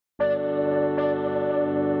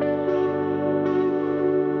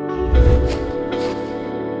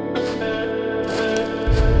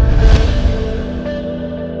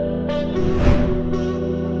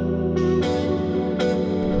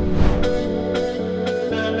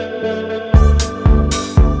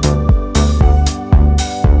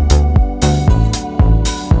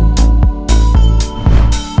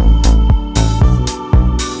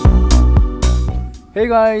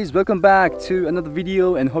guys, welcome back to another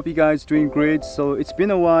video and hope you guys doing great. So it's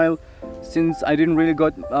been a while since I didn't really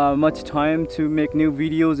got much time to make new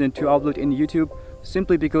videos and to upload in YouTube,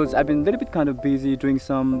 simply because I've been a little bit kind of busy doing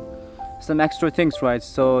some extra things, right?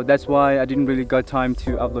 So that's why I didn't really got time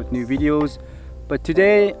to upload new videos. But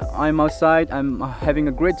today I'm outside, I'm having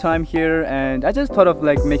a great time here, and I just thought of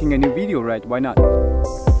like making a new video, right? Why not?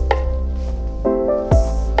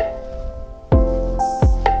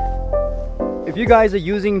 If you guys are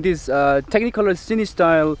using this Technicolor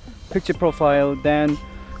Cinestyle picture profile, then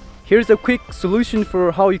here's a quick solution for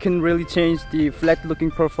how you can really change the flat looking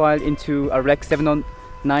profile into a Rec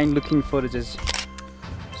 709 looking footages.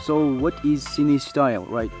 So what is Cinestyle,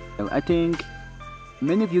 right? Well, I think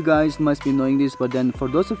many of you guys must be knowing this, but then for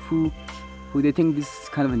those of who they think this is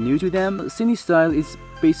kind of new to them, Cinestyle is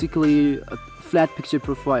basically a flat picture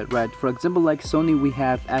profile, right? For example, like Sony we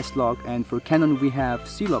have S-Log, and for Canon we have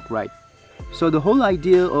C-Log, right? So the whole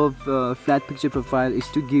idea of flat picture profile is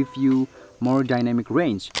to give you more dynamic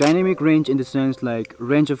range. Dynamic range in the sense like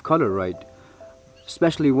range of color, right?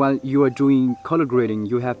 Especially while you are doing color grading,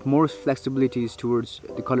 you have more flexibilities towards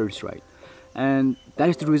the colors, right? And that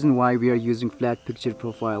is the reason why we are using flat picture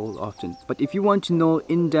profile often. But if you want to know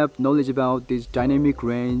in-depth knowledge about this dynamic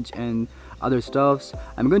range and other stuffs,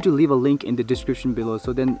 I'm going to leave a link in the description below,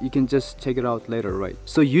 so then you can just check it out later, right?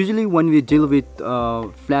 So usually when we deal with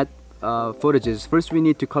flat footages, first we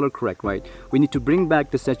need to color correct, right? We need to bring back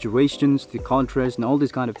the saturations, the contrast, and all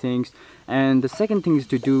these kind of things. And the second thing is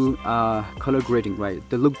to do color grading, right?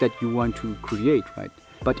 The look that you want to create, right?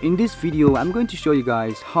 But in this video, I'm going to show you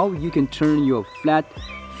guys how you can turn your flat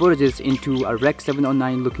footages into a Rec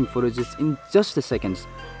 709 looking footages in just a second.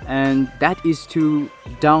 And that is to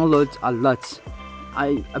download a Luts.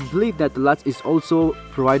 I believe that the Luts is also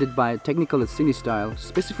provided by Technicolor Cinestyle,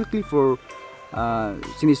 specifically for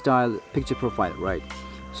Cinestyle picture profile, right?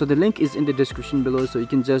 So the link is in the description below, so you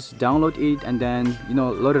can just download it and then, you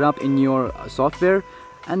know, load it up in your software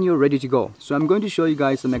and you're ready to go. So I'm going to show you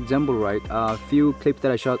guys some example, right? A few clips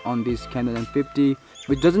that I shot on this Canon M50,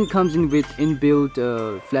 which doesn't comes in with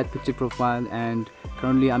inbuilt flat picture profile, and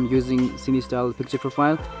currently I'm using Cinestyle picture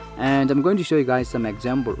profile, and I'm going to show you guys some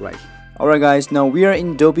example, right? Alright guys, now we are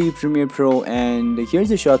in Adobe Premiere Pro, and here's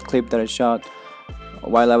the short clip that I shot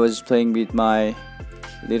while I was playing with my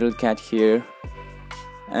little cat here.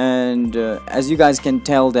 And as you guys can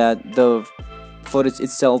tell that the footage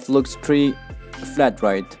itself looks pretty flat,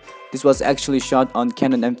 right? This was actually shot on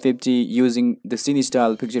Canon M50 using the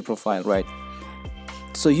Cinestyle picture profile, right?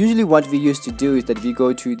 So usually what we used to do is that we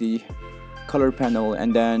go to the color panel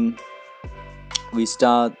and then we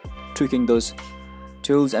start tweaking those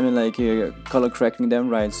tools, I mean like color correcting them,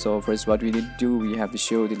 right? So first what we need to do, we have to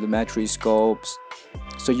show the lumetri scopes.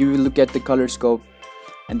 So you look at the color scope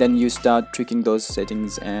and then you start tweaking those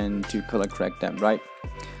settings and to color correct them, right?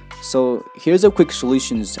 So here's a quick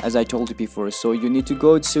solutions, as I told you before. So you need to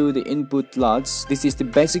go to the input Luts. This is the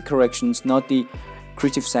basic corrections, not the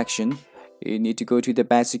creative section. You need to go to the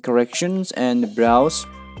basic corrections and browse,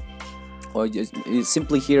 or just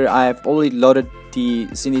simply here I have already loaded the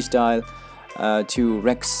Cinestyle to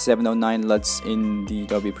Rec 709 Luts in the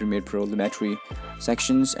Adobe Premiere Pro Lumetri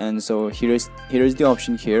sections, and so here is the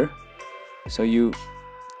option here. So you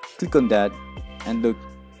click on that and look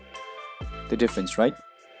the difference, right?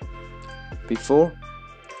 Before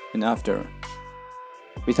and after,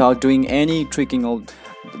 without doing any tweaking all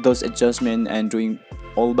those adjustments and doing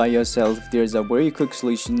all by yourself. There's a very quick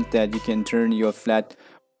solution that you can turn your flat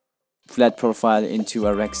profile into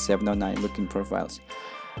a Rec 709 looking profiles.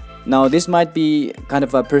 Now this might be kind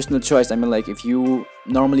of a personal choice. I mean like if you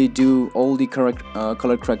normally do all the color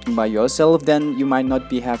correcting by yourself, then you might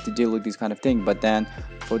not have to deal with this kind of thing. But then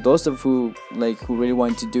for those of who really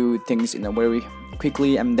want to do things in a very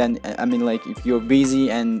quickly, and then I mean like if you're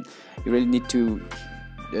busy and you really need to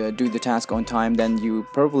do the task on time, then you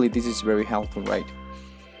probably this is very helpful, right?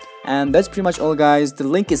 And that's pretty much all guys. The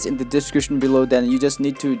link is in the description below. Then you just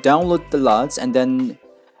need to download the Luts, and then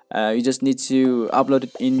you just need to upload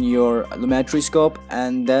it in your lumetri scope,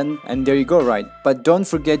 and there you go, right? But don't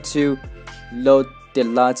forget to load the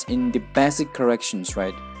Luts in the basic corrections,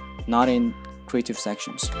 right? Not in creative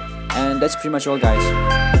sections. And that's pretty much all guys.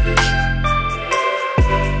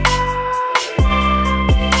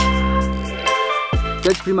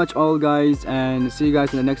 That's pretty much all guys, and see you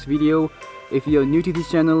guys in the next video. If you're new to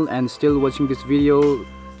this channel and still watching this video,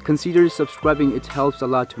 consider subscribing. It helps a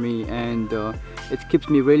lot to me, and it keeps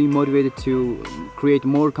me really motivated to create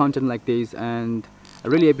more content like this, and I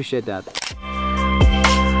really appreciate that.